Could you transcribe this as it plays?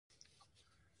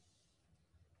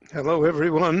Hello,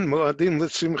 everyone. Moadim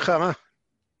l'simcha.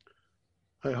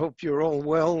 I hope you're all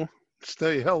well.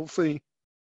 Stay healthy.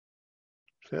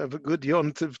 Have a good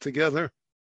yontiv together.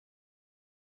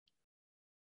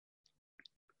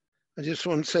 I just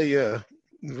want to say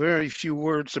very few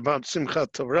words about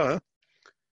Simchat Torah,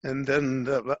 and then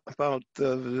about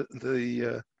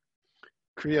the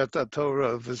Kriyat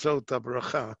Torah V'zot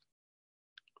HaBracha.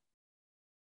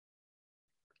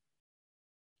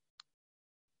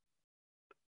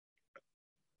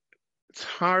 It's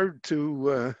hard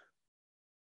to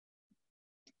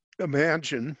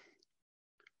imagine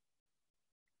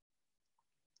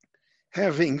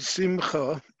having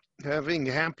simcha, having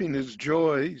happiness,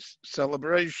 joy,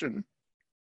 celebration,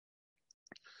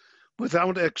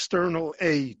 without external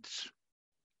aids.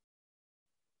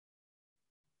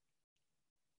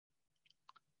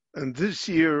 And this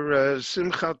year,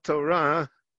 Simchat Torah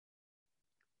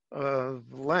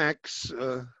lacks,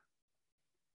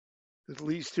 at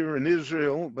least here in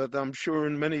Israel, but I'm sure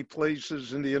in many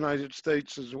places in the United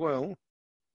States as well,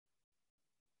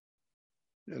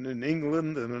 and in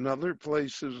England and in other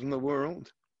places in the world,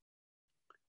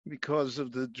 because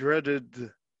of the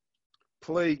dreaded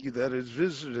plague that has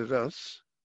visited us.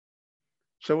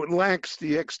 So it lacks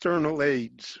the external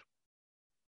aids.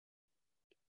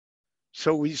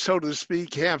 So we, so to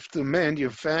speak, have to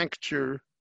manufacture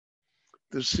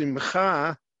the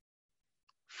simcha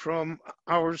from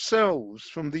ourselves,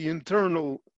 from the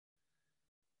internal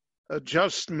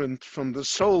adjustment from the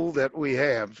soul that we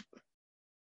have.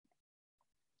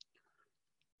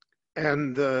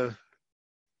 And the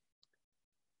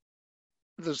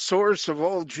source of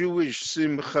all Jewish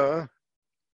simcha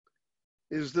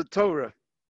is the Torah.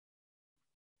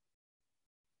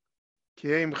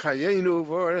 The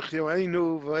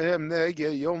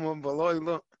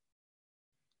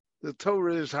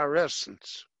Torah is our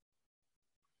essence.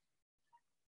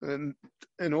 And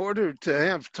in order to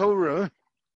have Torah,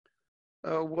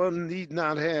 one need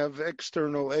not have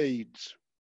external aids.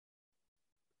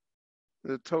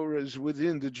 The Torah is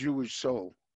within the Jewish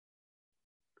soul.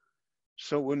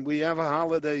 So when we have a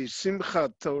holiday,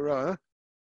 Simchat Torah,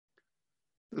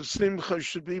 the Simcha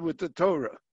should be with the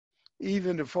Torah,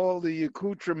 even if all the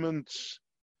accoutrements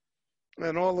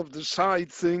and all of the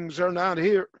side things are not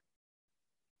here.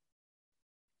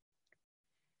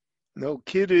 No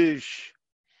Kiddush,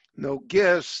 no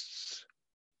guests,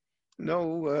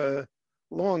 no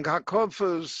long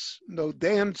hakafas, no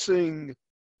dancing.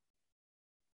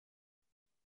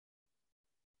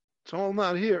 It's all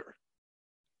not here.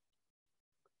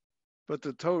 But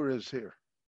the Torah is here.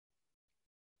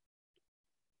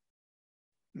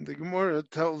 The Gemara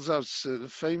tells us, the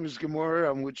famous Gemara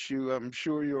on which I'm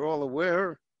sure you're all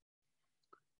aware,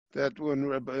 that when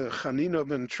Rabbi Chanina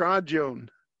ben Trajan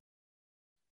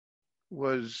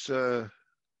was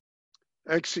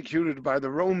executed by the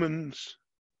Romans,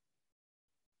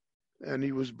 and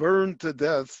he was burned to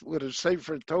death with a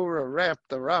Sefer Torah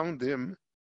wrapped around him.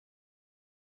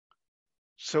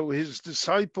 So his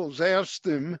disciples asked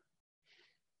him,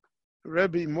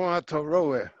 Rebbe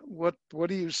Moatoroeh, what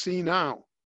do you see now?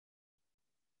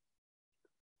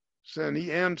 So, and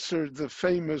he answered the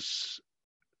famous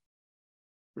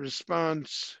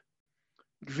response,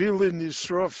 Gvilin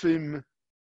Yisrofim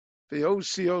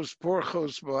Veosios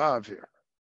Porchos Boavir.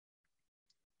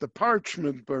 The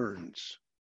parchment burns,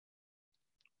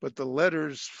 but the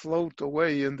letters float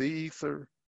away in the ether.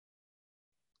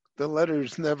 The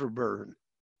letters never burn.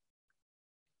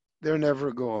 They're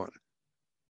never gone.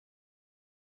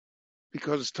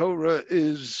 Because Torah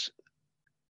is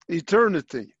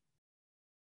eternity.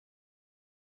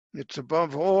 It's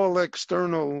above all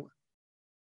external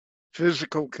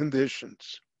physical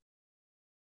conditions.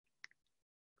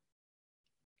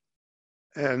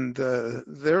 And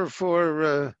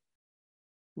therefore,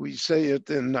 we say it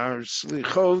in our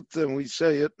slichot, and we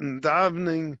say it in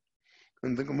davening,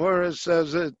 and the Gemara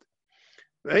says it,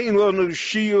 Wein lanu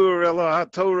shiur ela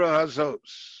haTorah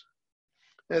hazos.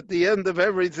 At the end of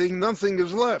everything, nothing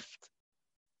is left.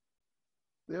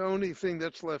 The only thing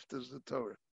that's left is the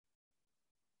Torah.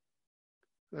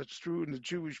 That's true in the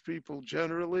Jewish people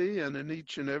generally, and in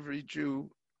each and every Jew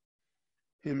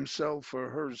himself or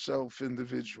herself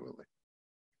individually.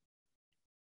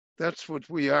 That's what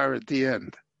we are at the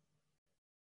end.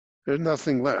 There's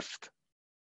nothing left.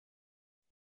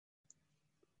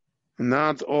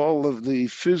 Not all of the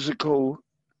physical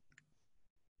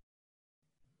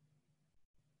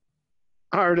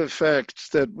artifacts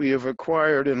that we have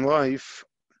acquired in life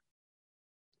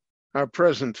are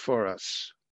present for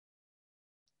us.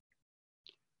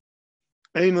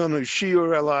 Ein lanu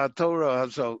shiur ela haTorah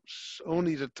hazos.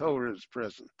 Only the Torah is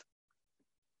present.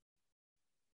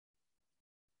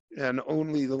 and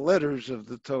only the letters of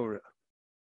the Torah.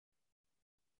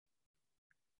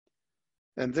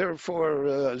 And therefore,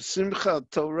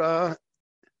 Simchat Torah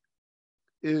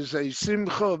is a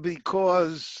simcha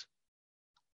because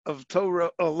of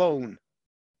Torah alone,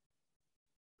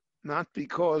 not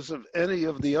because of any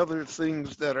of the other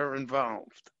things that are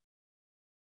involved.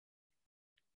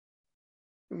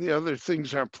 The other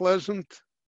things are pleasant.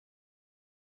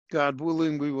 God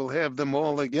willing, we will have them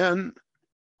all again.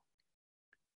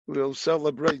 We'll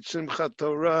celebrate Simchat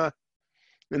Torah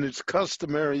in its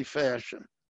customary fashion.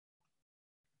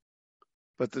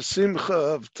 But the simcha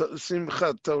of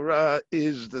Simchat Torah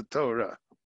is the Torah.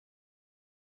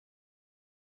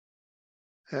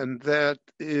 And that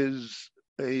is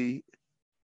it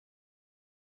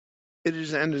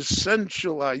is an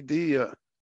essential idea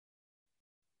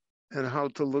in how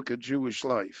to look at Jewish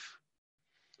life.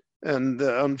 And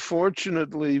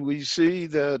unfortunately, we see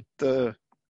that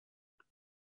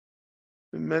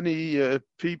many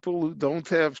people who don't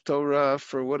have Torah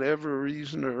for whatever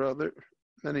reason or other,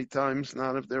 many times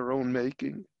not of their own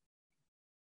making,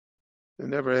 they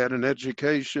never had an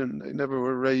education, they never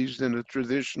were raised in a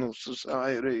traditional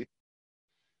society,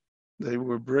 they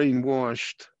were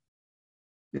brainwashed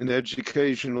in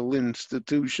educational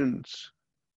institutions.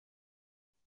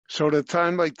 So at a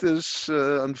time like this,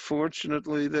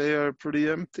 unfortunately, they are pretty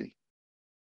empty.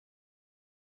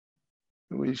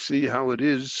 We see how it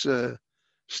is.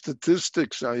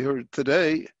 Statistics I heard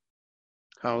today,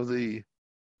 how the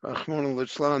Rahman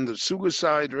al-Islam, the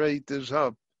suicide rate is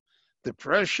up,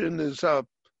 depression is up,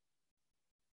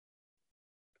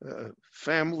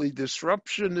 family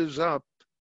disruption is up.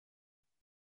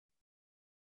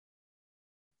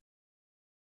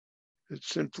 It's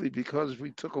simply because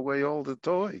we took away all the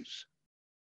toys,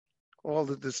 all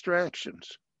the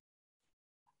distractions.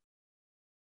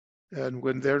 And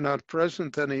when they're not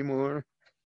present anymore,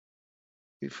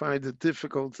 we find it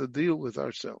difficult to deal with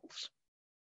ourselves.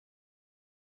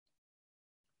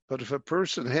 But if a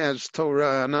person has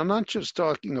Torah, and I'm not just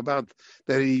talking about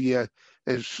that he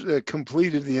has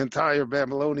completed the entire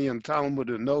Babylonian Talmud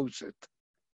and knows it,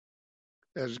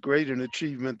 as great an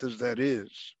achievement as that is.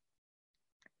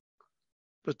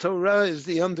 But Torah is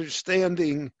the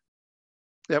understanding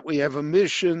that we have a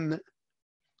mission,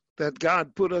 that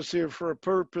God put us here for a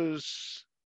purpose,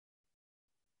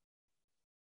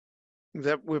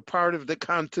 that we're part of the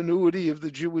continuity of the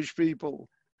Jewish people,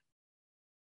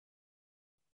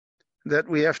 that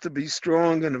we have to be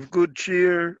strong and of good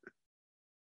cheer,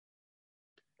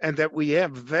 and that we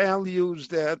have values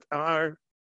that are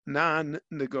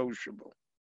non-negotiable,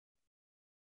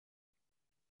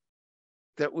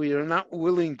 that we are not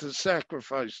willing to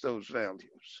sacrifice those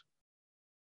values,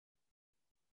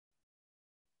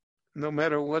 no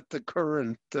matter what the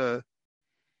current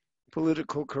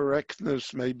political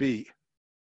correctness may be.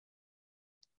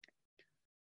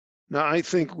 Now, I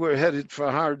think we're headed for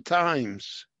hard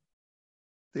times,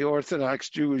 the Orthodox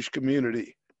Jewish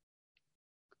community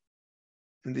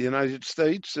in the United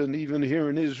States and even here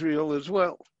in Israel as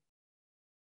well,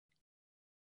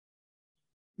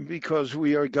 because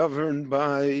we are governed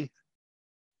by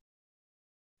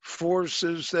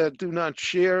forces that do not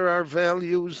share our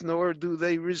values, nor do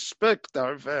they respect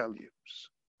our values.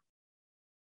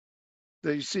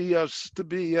 They see us to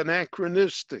be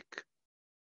anachronistic,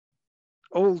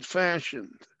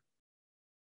 old-fashioned,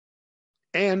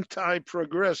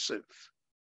 anti-progressive,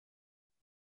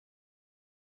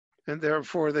 and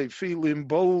therefore they feel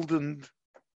emboldened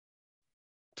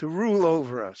to rule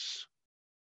over us.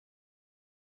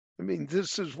 I mean,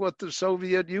 this is what the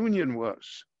Soviet Union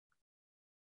was.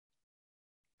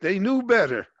 They knew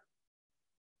better.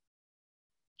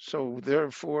 So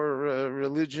therefore,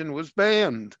 religion was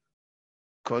banned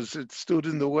because it stood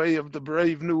in the way of the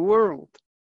brave new world.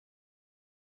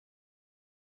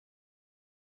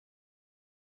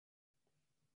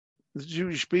 The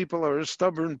Jewish people are a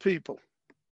stubborn people.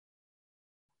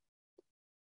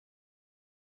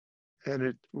 And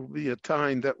it will be a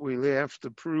time that we'll have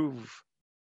to prove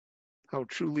how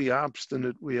truly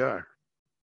obstinate we are,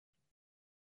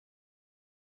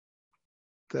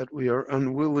 that we are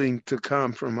unwilling to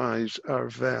compromise our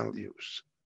values.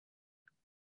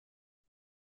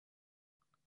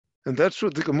 And that's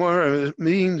what the Gemara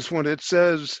means when it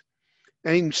says,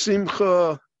 Ein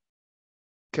simcha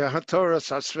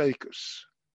kehatoras hasveikus.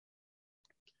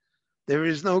 There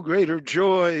is no greater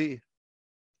joy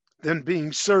than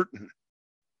being certain,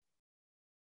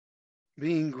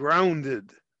 being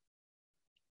grounded,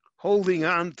 holding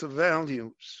on to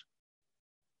values,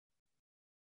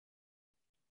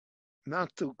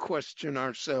 not to question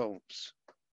ourselves.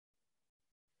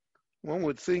 one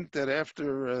would think that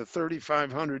after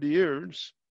 3,500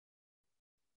 years,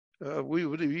 we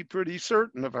would be pretty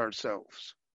certain of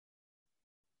ourselves.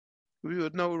 We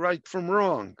would know right from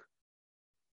wrong.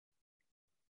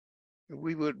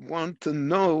 We would want to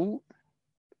know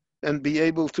and be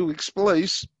able to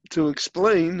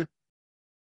explain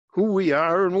who we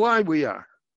are and why we are.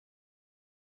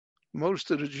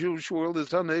 Most of the Jewish world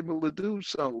is unable to do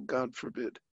so, God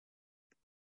forbid.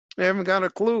 They haven't got a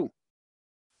clue.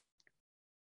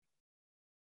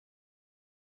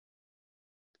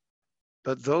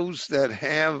 But those that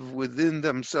have within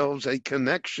themselves a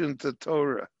connection to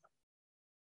Torah,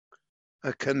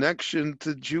 a connection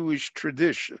to Jewish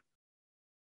tradition,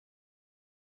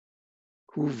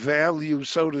 who value,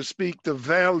 so to speak, the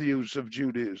values of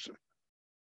Judaism,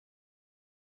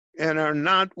 and are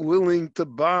not willing to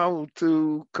bow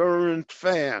to current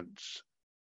fads.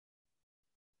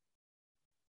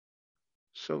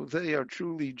 So they are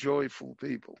truly joyful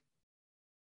people.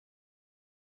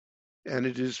 And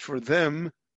it is for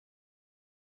them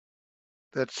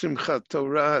that Simchat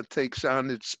Torah takes on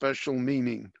its special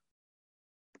meaning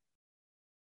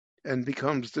and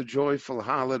becomes the joyful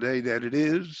holiday that it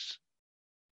is,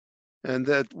 and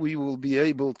that we will be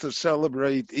able to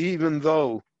celebrate even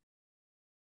though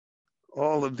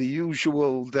all of the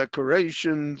usual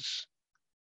decorations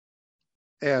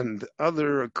and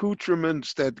other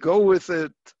accoutrements that go with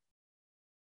it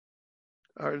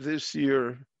are this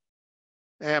year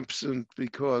absent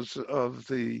because of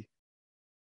the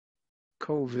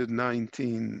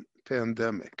COVID-19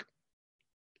 pandemic.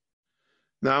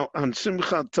 Now, on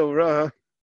Simchat Torah,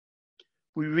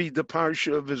 we read the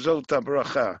Parsha of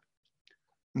HaBracha,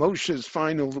 Moshe's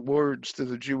final words to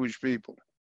the Jewish people.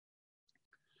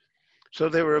 So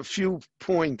there are a few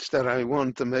points that I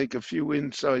want to make, a few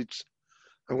insights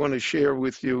I want to share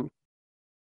with you.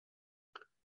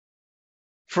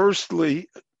 Firstly,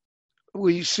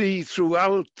 we see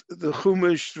throughout the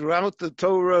Chumash, throughout the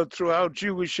Torah, throughout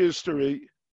Jewish history,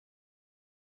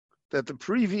 that the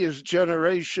previous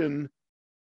generation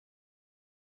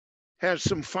has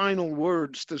some final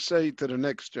words to say to the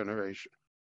next generation.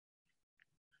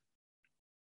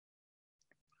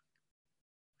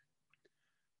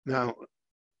 Now,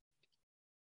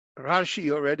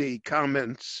 Rashi already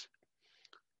comments,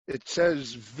 it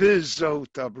says,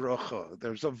 Vizot HaBracha.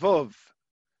 There's a Vav,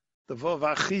 the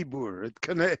Vav HaChibur.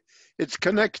 It's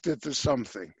connected to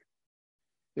something.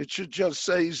 It should just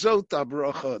say, Zot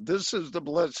HaBracha. This is the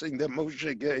blessing that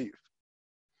Moshe gave.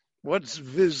 What's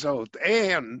Vizot?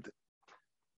 And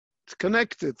it's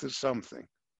connected to something.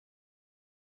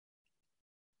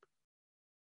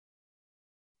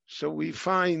 So we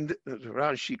find,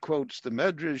 Rashi quotes the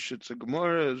Medrash, it's a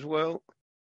Gemara as well,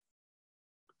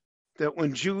 that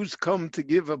when Jews come to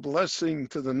give a blessing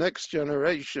to the next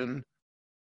generation,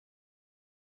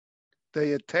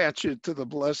 they attach it to the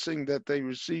blessing that they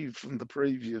received from the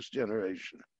previous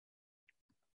generation.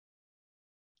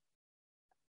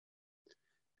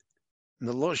 And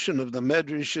the Lashon of the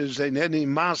Medrash is, Eineni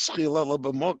maschil ala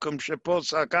b'mokum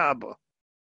sheposach Abba.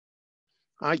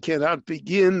 I cannot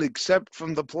begin except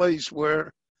from the place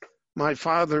where my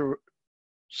father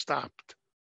stopped.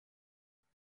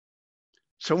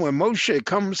 So when Moshe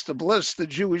comes to bless the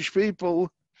Jewish people,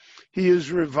 he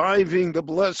is reviving the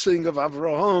blessing of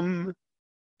Avraham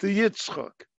to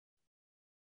Yitzchak,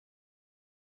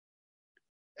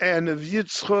 and of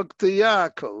Yitzchak to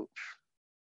Yaakov,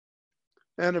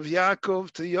 and of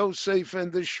Yaakov to Yosef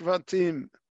and the Shvatim.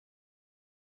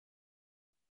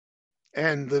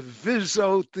 And the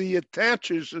Vizot, he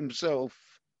attaches himself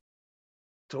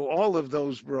to all of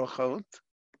those brachot,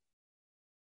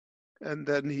 and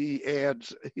then he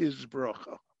adds his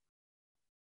bracha.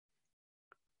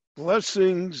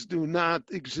 Blessings do not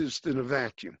exist in a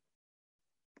vacuum.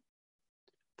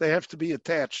 They have to be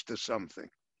attached to something.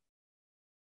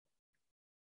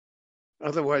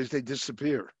 Otherwise, they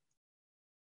disappear.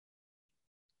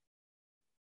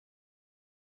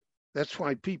 That's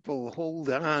why people hold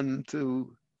on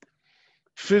to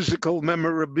physical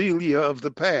memorabilia of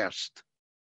the past.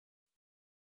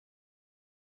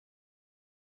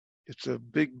 It's a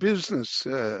big business,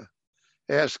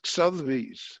 ask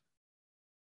Sotheby's.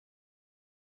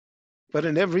 But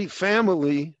in every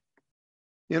family,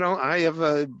 I have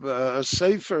a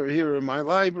sefer here in my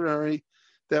library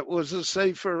that was a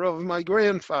sefer of my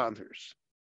grandfather's.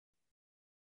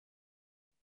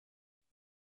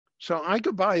 So I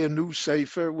could buy a new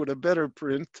sefer with a better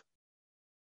print.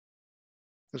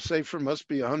 The sefer must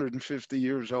be 150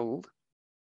 years old.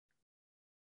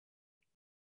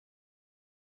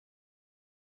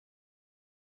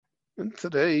 And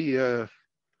today,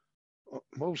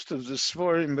 most of the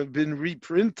Sforim have been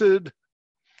reprinted,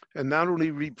 and not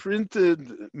only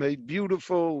reprinted, made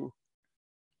beautiful,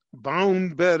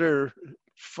 bound better,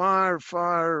 far,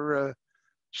 far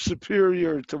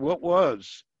superior to what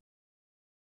was.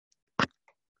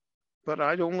 But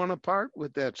I don't want to part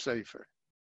with that Sefer,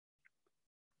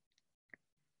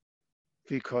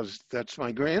 because that's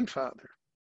my grandfather.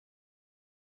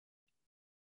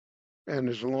 And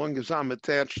as long as I'm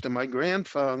attached to my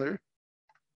grandfather,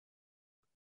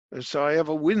 so I have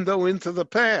a window into the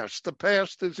past. The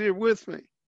past is here with me.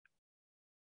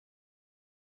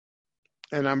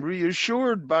 And I'm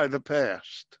reassured by the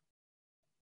past.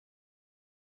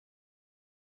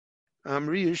 I'm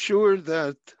reassured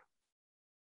that,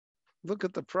 look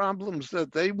at the problems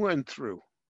that they went through,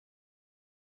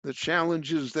 the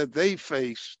challenges that they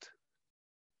faced.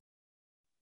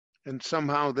 And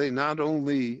somehow they not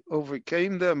only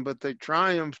overcame them, but they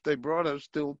triumphed. They brought us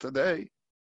till today.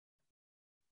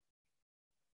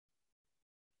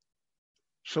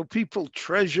 So people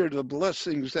treasure the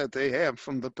blessings that they have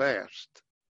from the past.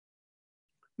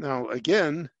 Now,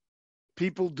 again,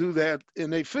 people do that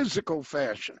in a physical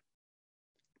fashion,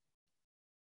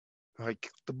 like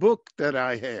the book that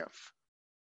I have.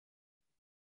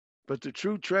 But the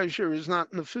true treasure is not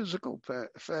in the physical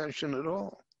fashion at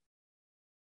all.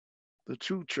 The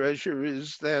true treasure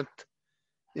is that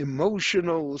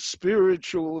emotional,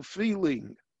 spiritual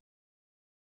feeling.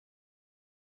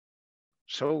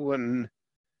 So when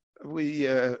we,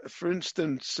 for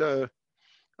instance,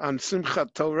 on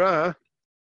Simchat Torah,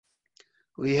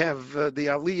 we have the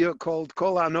aliyah called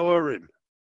Kol Hanorim,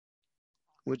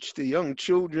 which the young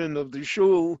children of the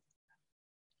shul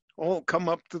all come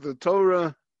up to the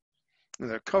Torah, and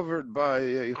they're covered by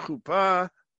a chuppah,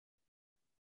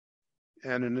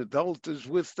 and an adult is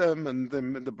with them, and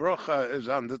the bracha is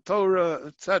on the Torah,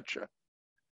 etc.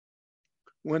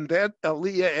 When that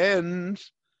aliyah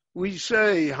ends, we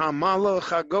say, Hamalach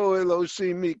hagoel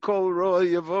osi mikol roa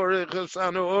yavorech es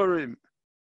hanorim.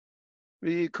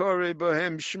 V'yikore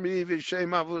bohem shmi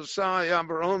v'shem avosai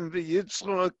Avraham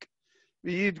v'Yitzchak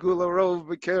v'yidgul arov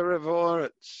b'kerev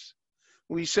haaretz.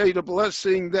 We say the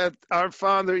blessing that our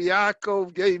father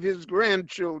Yaakov gave his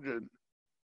grandchildren,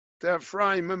 to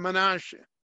Ephraim and Manasseh.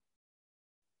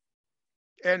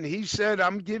 And he said,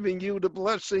 I'm giving you the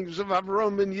blessings of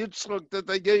Avraham and Yitzchak that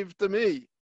they gave to me.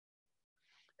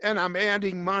 And I'm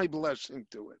adding my blessing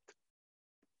to it.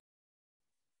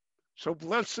 So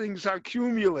blessings are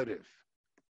cumulative.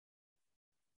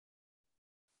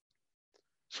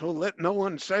 So let no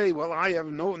one say, well, I have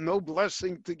no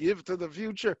blessing to give to the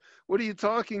future. What are you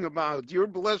talking about? Your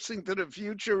blessing to the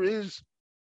future is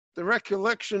the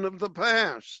recollection of the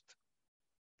past.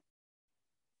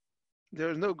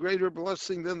 There's no greater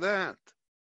blessing than that.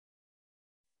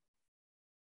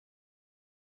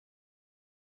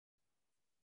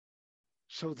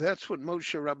 So that's what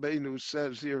Moshe Rabbeinu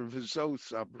says here,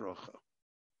 V'zos HaBracha.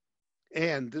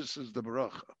 And this is the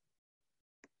bracha.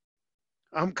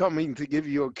 I'm coming to give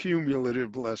you a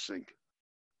cumulative blessing.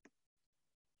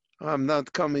 I'm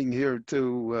not coming here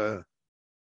to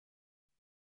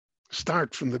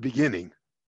start from the beginning,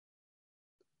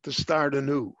 to start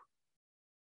anew.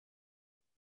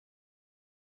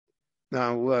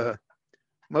 Now,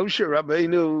 Moshe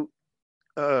Rabbeinu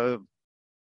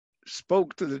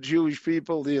spoke to the Jewish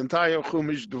people the entire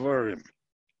Chumash Devarim.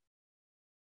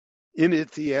 In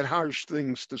it, he had harsh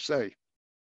things to say.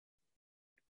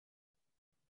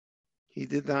 He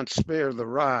did not spare the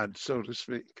rod, so to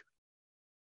speak.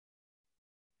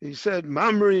 He said,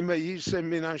 Mamri me'yisem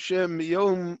min Hashem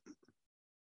miyom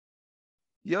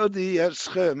yodi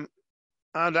eschem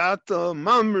ad ata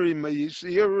mamri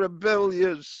me'yisem. You're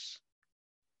rebellious.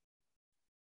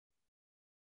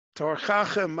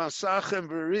 Torchachem, masachem,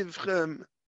 verivchem.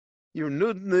 You're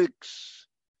nudniks.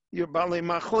 You're balei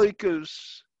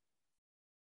machloikus.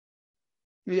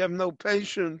 You have no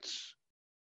patience.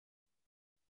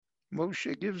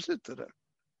 Moshe gives it to them.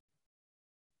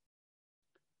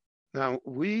 Now,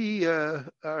 we are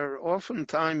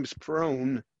oftentimes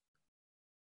prone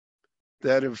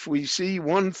that if we see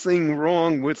one thing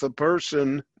wrong with a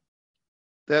person,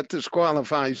 that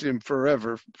disqualifies him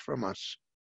forever from us.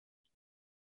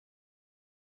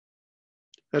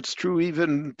 That's true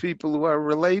even people who are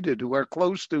related, who are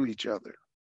close to each other.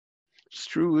 It's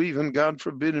true even, God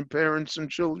forbid, in parents and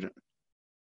children.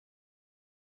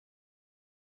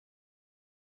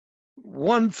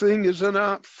 One thing is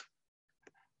enough.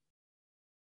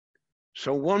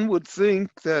 So one would think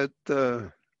that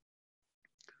Moshe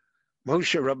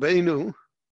Rabbeinu,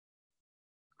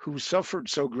 who suffered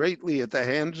so greatly at the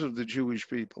hands of the Jewish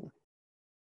people,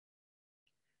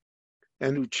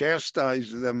 and who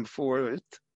chastised them for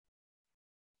it,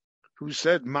 who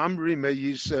said, Mamri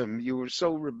meyisem, you were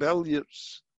so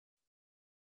rebellious.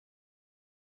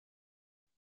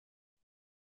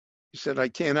 He said, I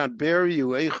cannot bear you.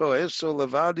 Eicho eso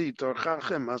levadi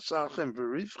torchachem asachem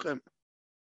verifchem.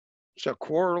 It's a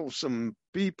quarrelsome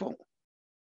people.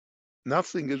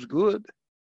 Nothing is good.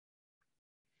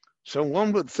 So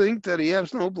one would think that he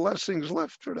has no blessings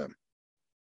left for them.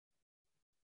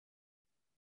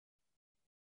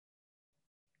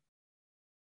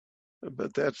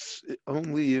 But that's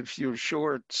only if you're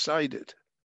short-sighted.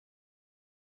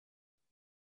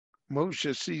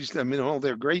 Moshe sees them in all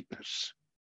their greatness,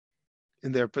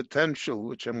 in their potential,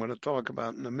 which I'm going to talk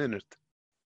about in a minute.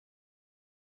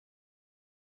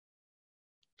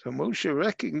 So Moshe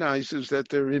recognizes that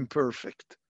they're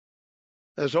imperfect,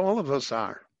 as all of us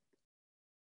are.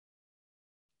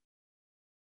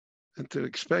 And to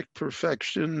expect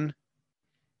perfection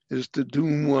is to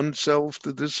doom oneself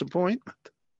to disappointment.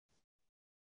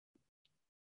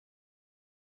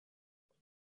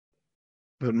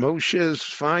 But Moshe's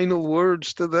final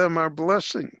words to them are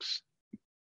blessings.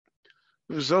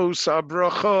 V'zos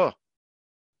HaBracha.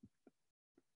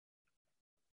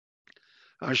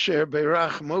 Asher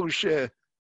berach Moshe.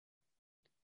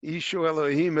 Ishu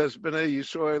Elohim es b'nei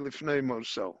Yisrael lifnei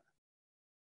Moso.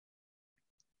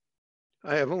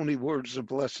 I have only words of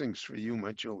blessings for you,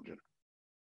 my children.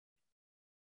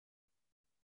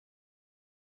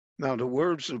 Now, the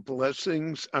words of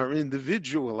blessings are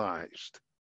individualized.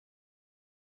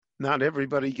 Not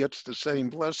everybody gets the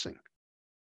same blessing.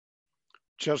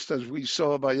 Just as we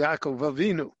saw by Yaakov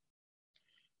Avinu.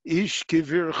 Ish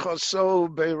kivir chaso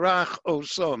beirach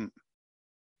osam.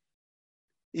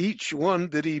 Each one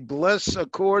did he bless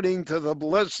according to the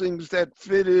blessings that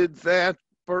fitted that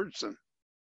person.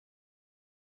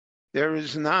 There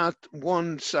is not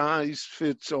one size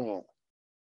fits all.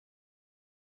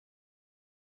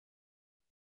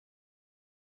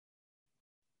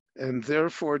 And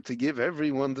therefore, to give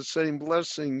everyone the same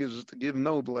blessing is to give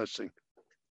no blessing.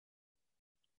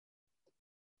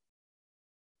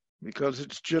 Because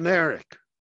it's generic.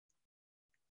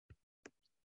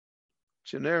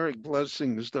 Generic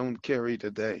blessings don't carry the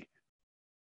day.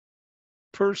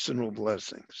 Personal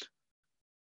blessings.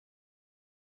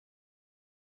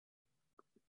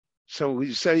 So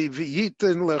we say,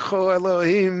 V'yitin lecho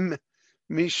Elohim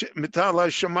mital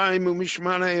hashamayim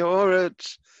u'mishmanei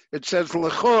haaretz. It says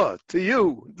lecho, to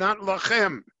you, not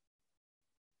lachem.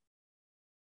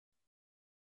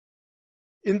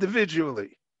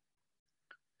 Individually.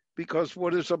 Because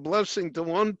what is a blessing to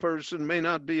one person may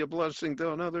not be a blessing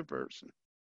to another person.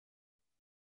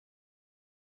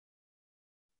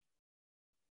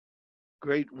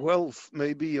 Great wealth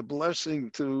may be a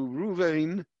blessing to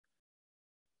Ruvain,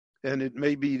 and it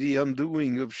may be the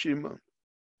undoing of Shimon.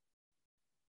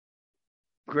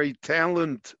 Great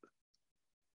talent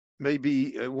may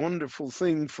be a wonderful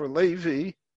thing for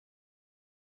Levi,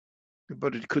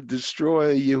 but it could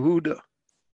destroy Yehuda.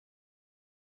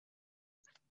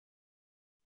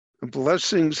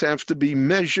 Blessings have to be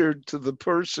measured to the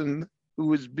person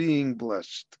who is being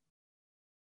blessed.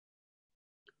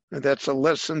 And that's a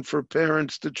lesson for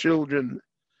parents to children,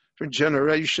 for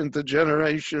generation to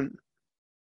generation.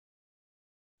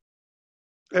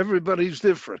 Everybody's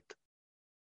different.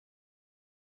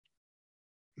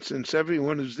 Since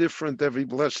everyone is different, every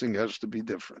blessing has to be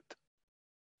different.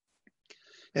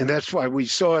 And that's why we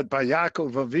saw it by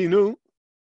Yaakov Avinu.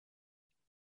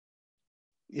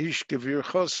 Ish kivir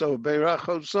choso beirach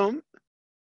osam,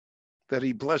 that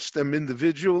he blessed them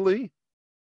individually.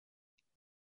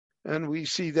 And we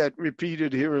see that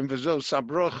repeated here in V'zos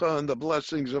HaBracha and the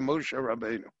blessings of Moshe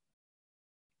Rabbeinu.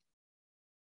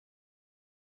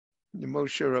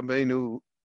 Moshe Rabbeinu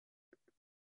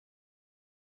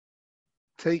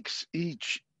takes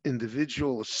each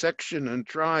individual section and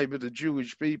tribe of the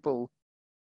Jewish people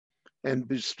and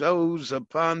bestows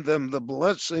upon them the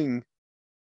blessing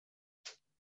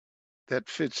that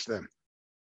fits them.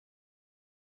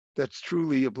 That's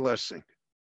truly a blessing.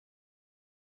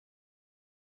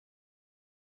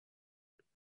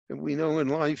 And we know in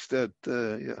life that,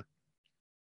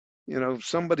 if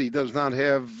somebody does not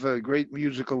have great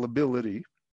musical ability,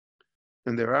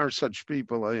 and there are such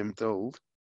people, I am told,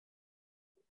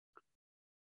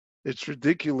 it's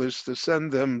ridiculous to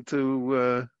send them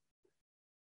to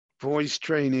voice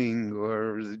training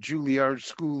or the Juilliard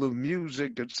School of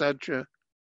Music, etc.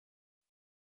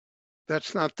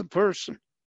 That's not the person.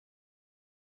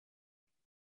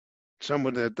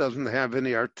 Someone that doesn't have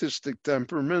any artistic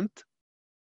temperament,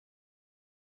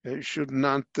 they should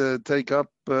not take up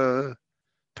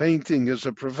painting as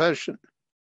a profession.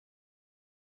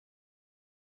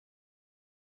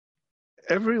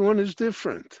 everyone is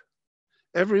different.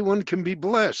 Everyone can be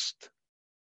blessed,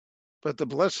 but the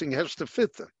blessing has to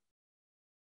fit them.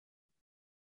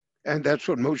 And that's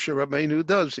what Moshe Rabbeinu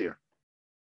does here.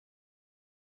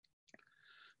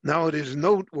 Now it is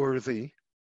noteworthy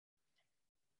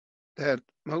that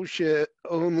Moshe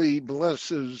only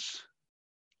blesses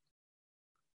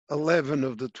 11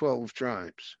 of the 12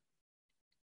 tribes.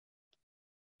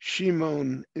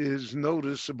 Shimon is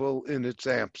noticeable in its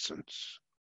absence.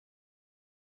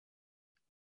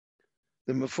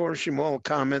 The Meforshim all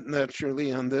comment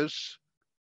naturally on this.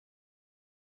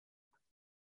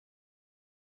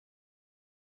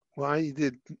 Why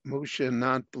did Moshe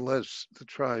not bless the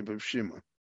tribe of Shimon?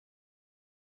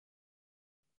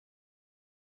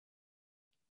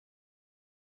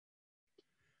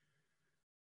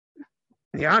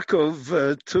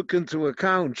 Yaakov took into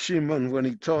account Shimon when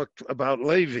he talked about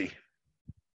Levi. He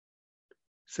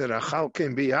said, Achal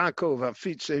ken be Yaakov,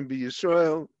 Afitzem be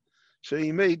Yisrael. So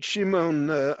he made Shimon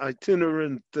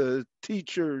itinerant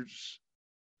teachers.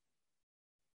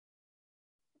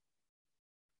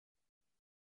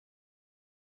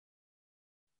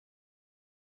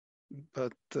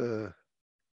 But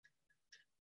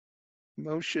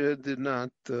Moshe did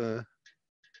not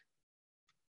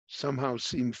somehow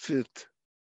seem fit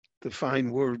to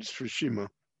find words for Shimon.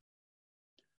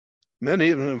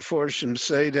 Many of the Meforshim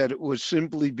say that it was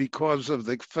simply because of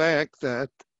the fact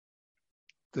that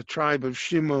the tribe of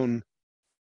Shimon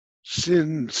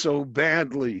sinned so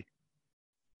badly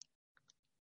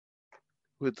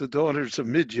with the daughters of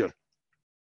Midian.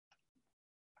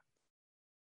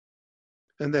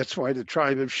 And that's why the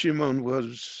tribe of Shimon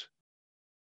was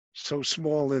so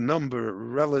small in number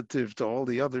relative to all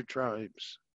the other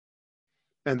tribes.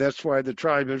 And that's why the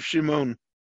tribe of Shimon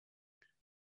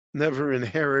never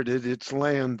inherited its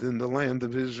land in the land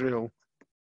of Israel.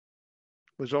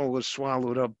 It was always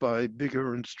swallowed up by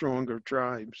bigger and stronger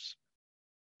tribes.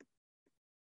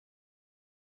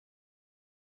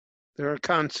 There are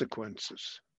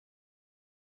consequences.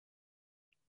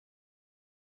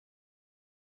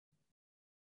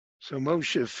 So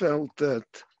Moshe felt that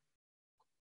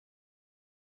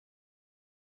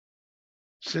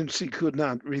since he could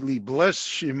not really bless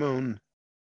Shimon,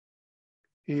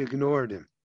 he ignored him.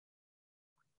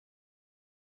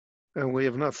 And we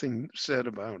have nothing said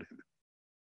about him.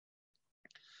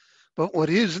 But what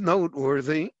is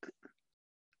noteworthy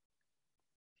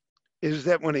is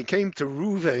that when it came to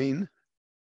Reuven,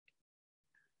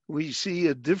 we see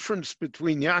a difference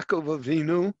between Yaakov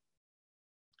Avinu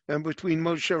and between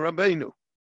Moshe Rabbeinu.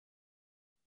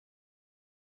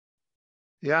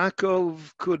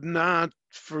 Yaakov could not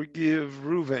forgive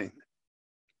Reuven.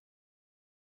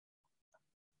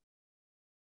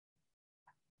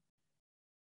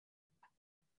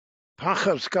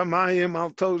 Pachas kamayim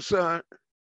al tosar.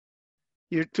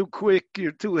 You're too quick,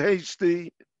 you're too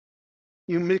hasty.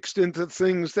 You mixed into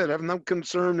things that have no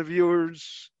concern of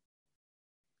yours.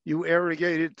 You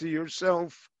arrogated to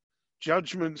yourself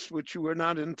judgments which you were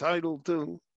not entitled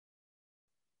to.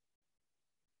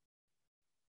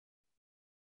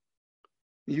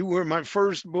 You were my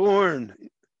firstborn,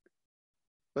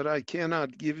 but I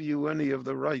cannot give you any of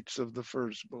the rights of the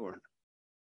firstborn.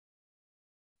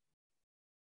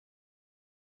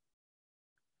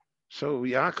 So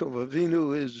Yaakov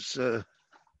Avinu is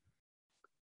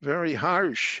very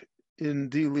harsh in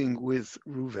dealing with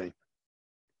Reuven.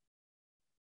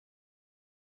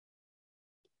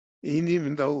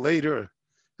 Even though later,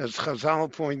 as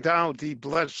Chazal point out, he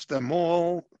blessed them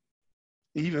all,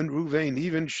 even Reuven,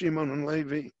 even Shimon and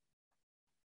Levi.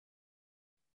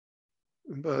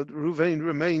 But Reuven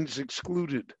remains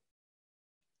excluded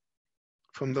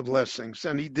from the blessings,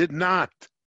 and he did not,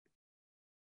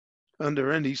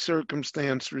 under any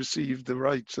circumstance, receive the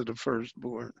rights of the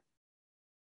firstborn.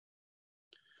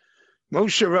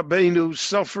 Moshe Rabbeinu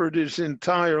suffered his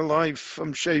entire life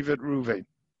from Shevet Reuven.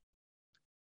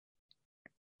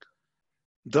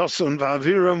 Dasan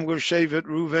v'aviram were Shevet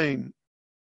Reuven.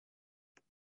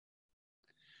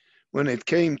 When it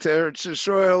came to Eretz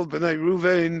Yisrael, B'nai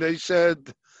Reuven, they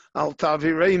said, Al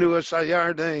tavirenu es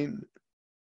hayarden.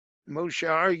 Moshe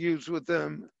argues with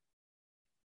them.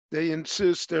 They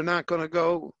insist they're not going to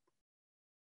go.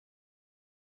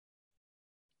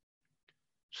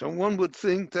 So one would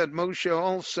think that Moshe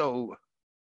also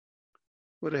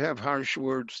would have harsh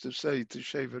words to say to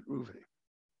Shevet Reuven.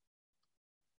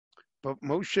 But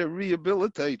Moshe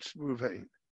rehabilitates Reuven.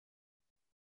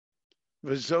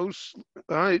 V'zos,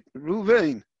 right,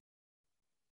 Reuven.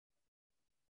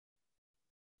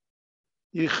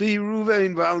 Yechi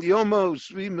Reuven v'al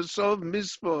yomos v'masov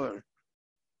mispar.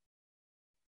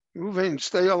 Reuven,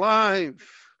 stay alive.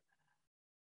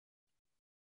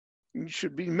 You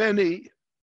should be many.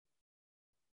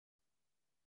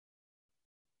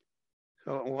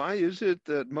 So why is it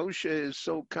that Moshe is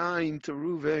so kind to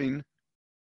Reuven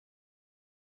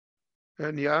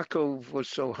and Yaakov was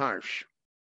so harsh?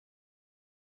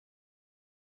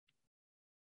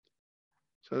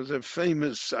 So there's a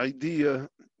famous idea,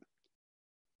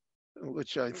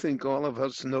 which I think all of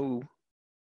us know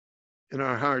in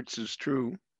our hearts is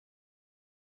true.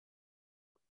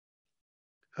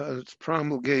 It's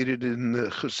promulgated in the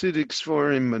Hasidic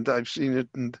Sforim, and I've seen it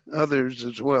in others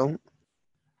as well.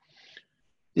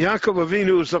 Yaakov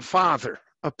Avinu is a father,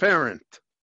 a parent.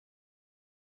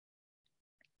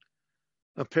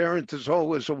 A parent is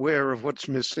always aware of what's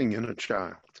missing in a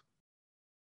child.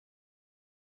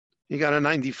 You got a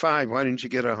 95, why didn't you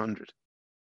get 100?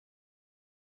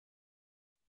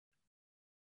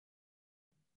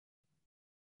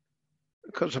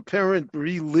 Because a parent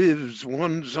relives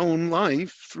one's own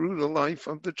life through the life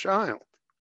of the child.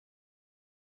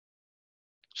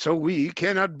 So we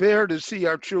cannot bear to see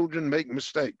our children make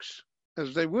mistakes,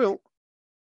 as they will,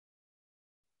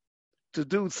 to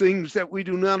do things that we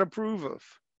do not approve of,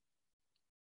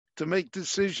 to make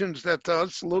decisions that to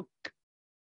us look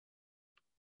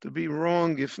to be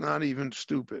wrong, if not even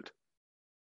stupid.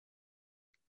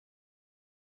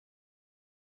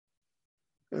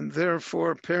 And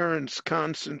therefore, parents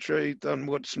concentrate on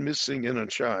what's missing in a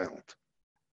child.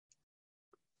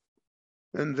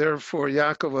 And therefore,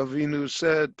 Yaakov Avinu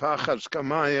said, Pachas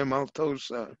kamayim al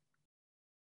tosa.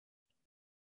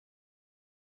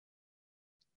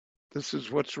 This is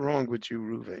what's wrong with you,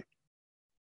 Reuven.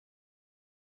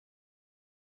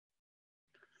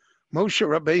 Moshe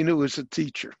Rabbeinu is a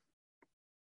teacher.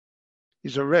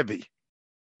 He's a Rabbi.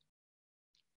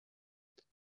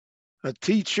 A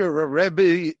teacher, a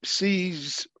Rebbe,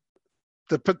 sees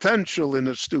the potential in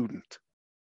a student.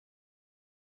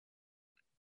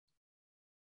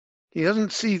 He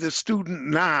doesn't see the student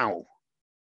now,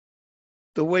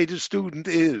 the way the student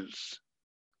is.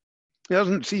 He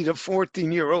doesn't see the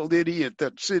 14-year-old idiot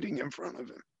that's sitting in front of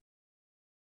him.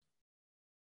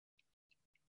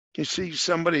 He sees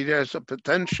somebody that has a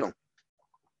potential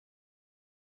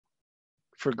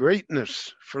for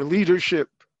greatness, for leadership,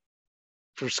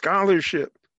 for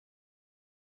scholarship,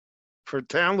 for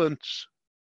talents.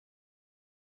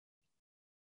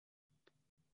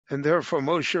 And therefore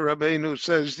Moshe Rabbeinu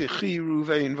says, Dichi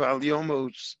Reuven val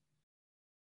yomos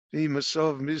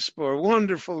v'masov mispor.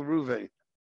 Wonderful Reuven.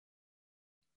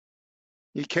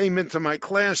 You came into my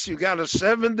class, you got a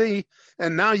 70,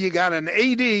 and now you got an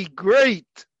 80.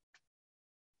 Great.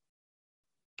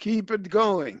 Keep it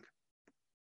going.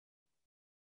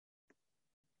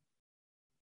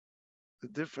 The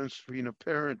difference between a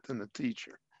parent and a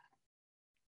teacher.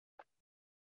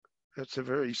 That's a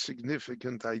very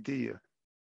significant idea.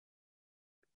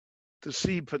 To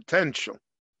see potential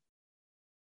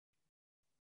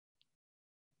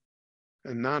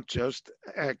and not just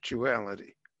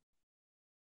actuality.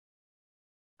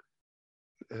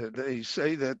 They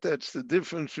say that that's the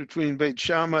difference between Beit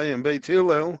Shammai and Beit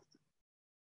Hillel.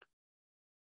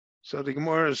 So the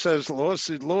Gemara says,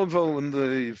 Losid Lovo, in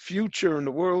the future, in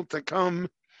the world to come,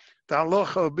 the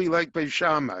halacha will be like Beit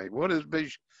Shammai. What is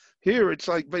Beit? Here it's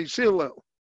like Beit Hillel.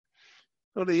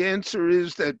 So the answer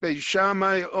is that Beit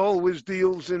Shammai always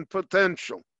deals in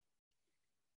potential.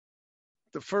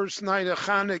 The first night of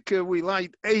Hanukkah, we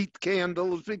light 8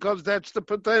 candles because that's the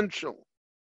potential.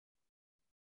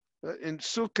 In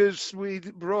Sukkot, we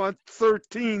brought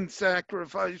 13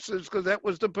 sacrifices because that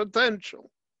was the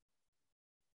potential.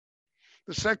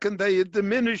 The second day it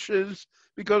diminishes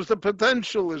because the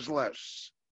potential is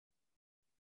less.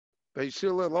 Beit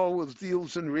Hillel always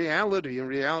deals in reality. In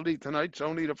reality, tonight's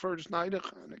only the first night of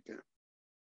Hanukkah.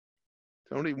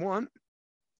 It's only one.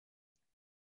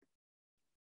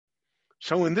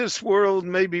 So in this world,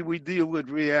 maybe we deal with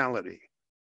reality.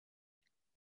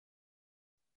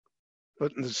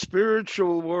 But in the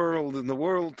spiritual world, in the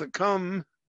world to come,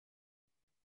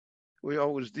 we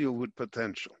always deal with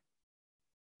potential.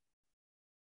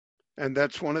 And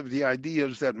that's one of the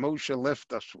ideas that Moshe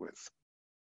left us with.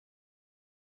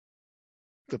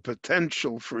 The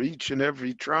potential for each and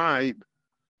every tribe,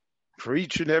 for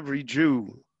each and every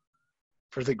Jew,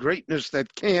 for the greatness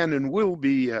that can and will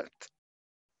be yet.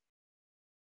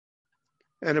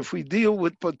 And if we deal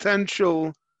with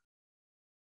potential,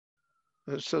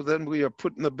 so then we are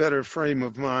put in a better frame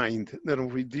of mind than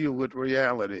if we deal with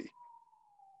reality.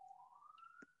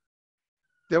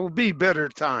 There will be better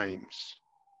times.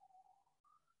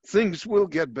 Things will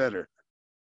get better.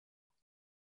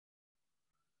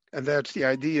 And that's the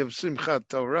idea of Simchat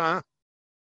Torah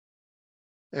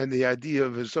and the idea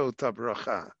of Izot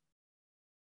HaBracha.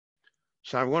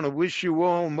 So I want to wish you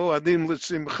all Moadim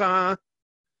L'Simcha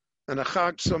and a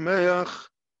Chag Sameach,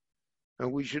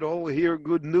 and we should all hear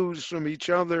good news from each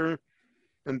other,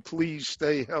 and please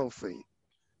stay healthy.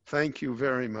 Thank you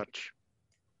very much.